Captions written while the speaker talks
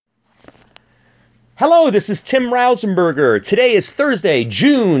Hello, this is Tim Rausenberger. Today is Thursday,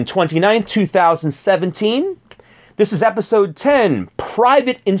 June 29th, 2017. This is episode 10,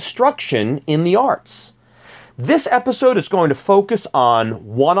 Private Instruction in the Arts. This episode is going to focus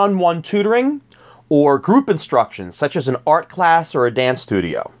on one-on-one tutoring or group instruction, such as an art class or a dance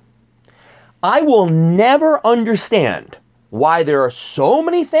studio. I will never understand why there are so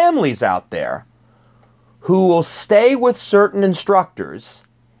many families out there who will stay with certain instructors,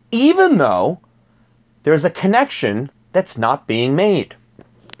 even though there's a connection that's not being made.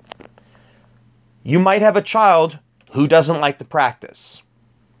 You might have a child who doesn't like to practice.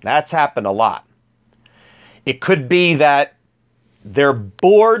 That's happened a lot. It could be that they're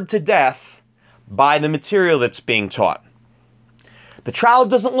bored to death by the material that's being taught. The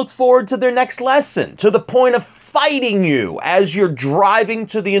child doesn't look forward to their next lesson, to the point of fighting you as you're driving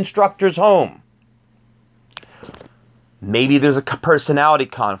to the instructor's home. Maybe there's a personality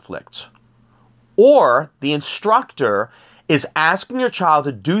conflict. Or the instructor is asking your child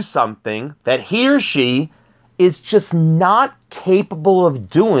to do something that he or she is just not capable of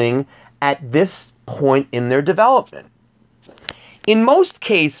doing at this point in their development. In most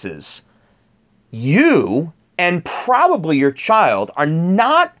cases, you and probably your child are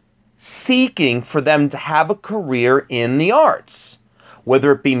not seeking for them to have a career in the arts,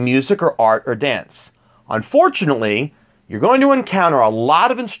 whether it be music or art or dance. Unfortunately, you're going to encounter a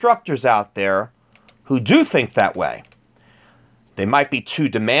lot of instructors out there who do think that way. They might be too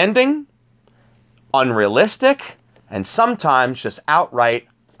demanding, unrealistic, and sometimes just outright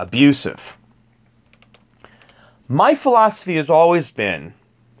abusive. My philosophy has always been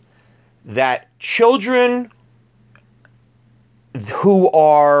that children who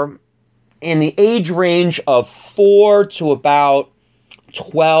are in the age range of 4 to about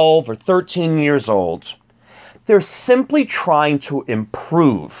 12 or 13 years old, they're simply trying to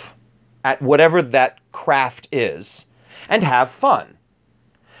improve at whatever that craft is and have fun.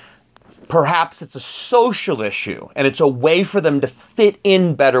 Perhaps it's a social issue and it's a way for them to fit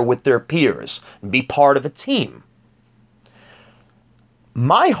in better with their peers and be part of a team.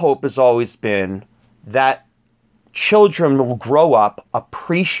 My hope has always been that children will grow up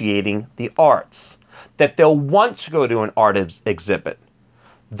appreciating the arts, that they'll want to go to an art exhibit,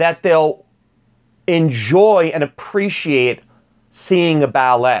 that they'll enjoy and appreciate seeing a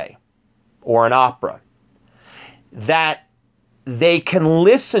ballet or an opera, that they can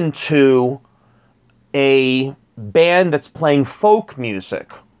listen to a band that's playing folk music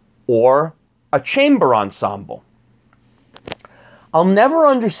or a chamber ensemble. I'll never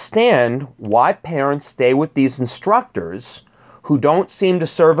understand why parents stay with these instructors who don't seem to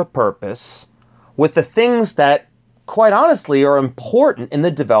serve a purpose with the things that, quite honestly, are important in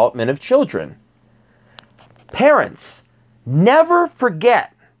the development of children. Parents, never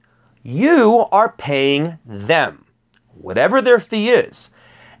forget, you are paying them, whatever their fee is.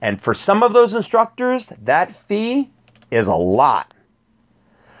 And for some of those instructors, that fee is a lot.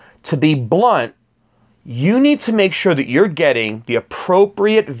 To be blunt, you need to make sure that you're getting the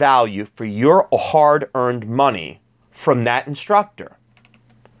appropriate value for your hard-earned money from that instructor.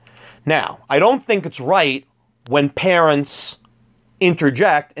 Now, I don't think it's right when parents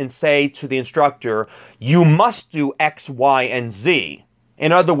interject and say to the instructor, you must do X, Y, and Z.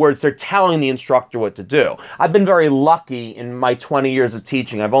 In other words, they're telling the instructor what to do. I've been very lucky in my 20 years of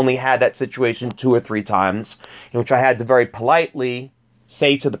teaching. I've only had that situation 2 or 3 times in which I had to very politely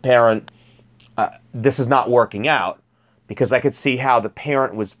say to the parent, this is not working out, because I could see how the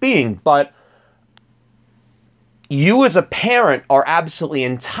parent was being. But you as a parent are absolutely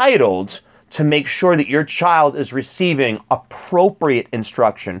entitled to make sure that your child is receiving appropriate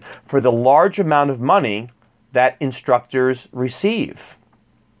instruction for the large amount of money that instructors receive.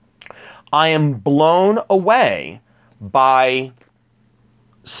 I am blown away by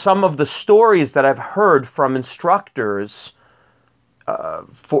some of the stories that I've heard from instructors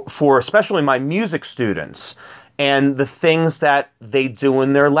for especially my music students and the things that they do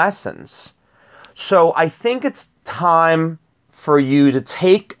in their lessons. So I think it's time for you to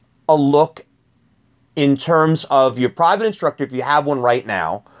take a look in terms of your private instructor, if you have one right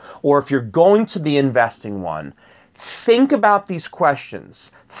now, or if you're going to be investing one. Think about these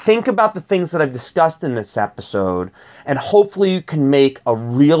questions. Think about the things that I've discussed in this episode, and hopefully you can make a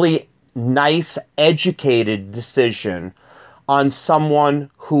really nice, educated decision on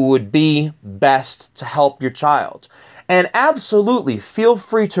someone who would be best to help your child. And absolutely, feel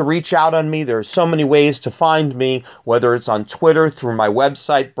free to reach out on me. There are so many ways to find me, whether it's on Twitter, through my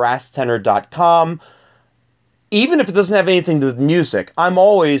website, brasstenor.com. Even if it doesn't have anything to do with music, I'm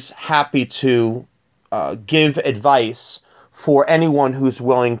always happy to give advice for anyone who's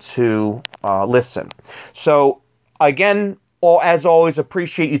willing to listen. So again, as always,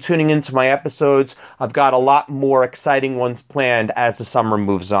 appreciate you tuning into my episodes. I've got a lot more exciting ones planned as the summer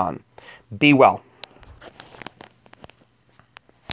moves on. Be well.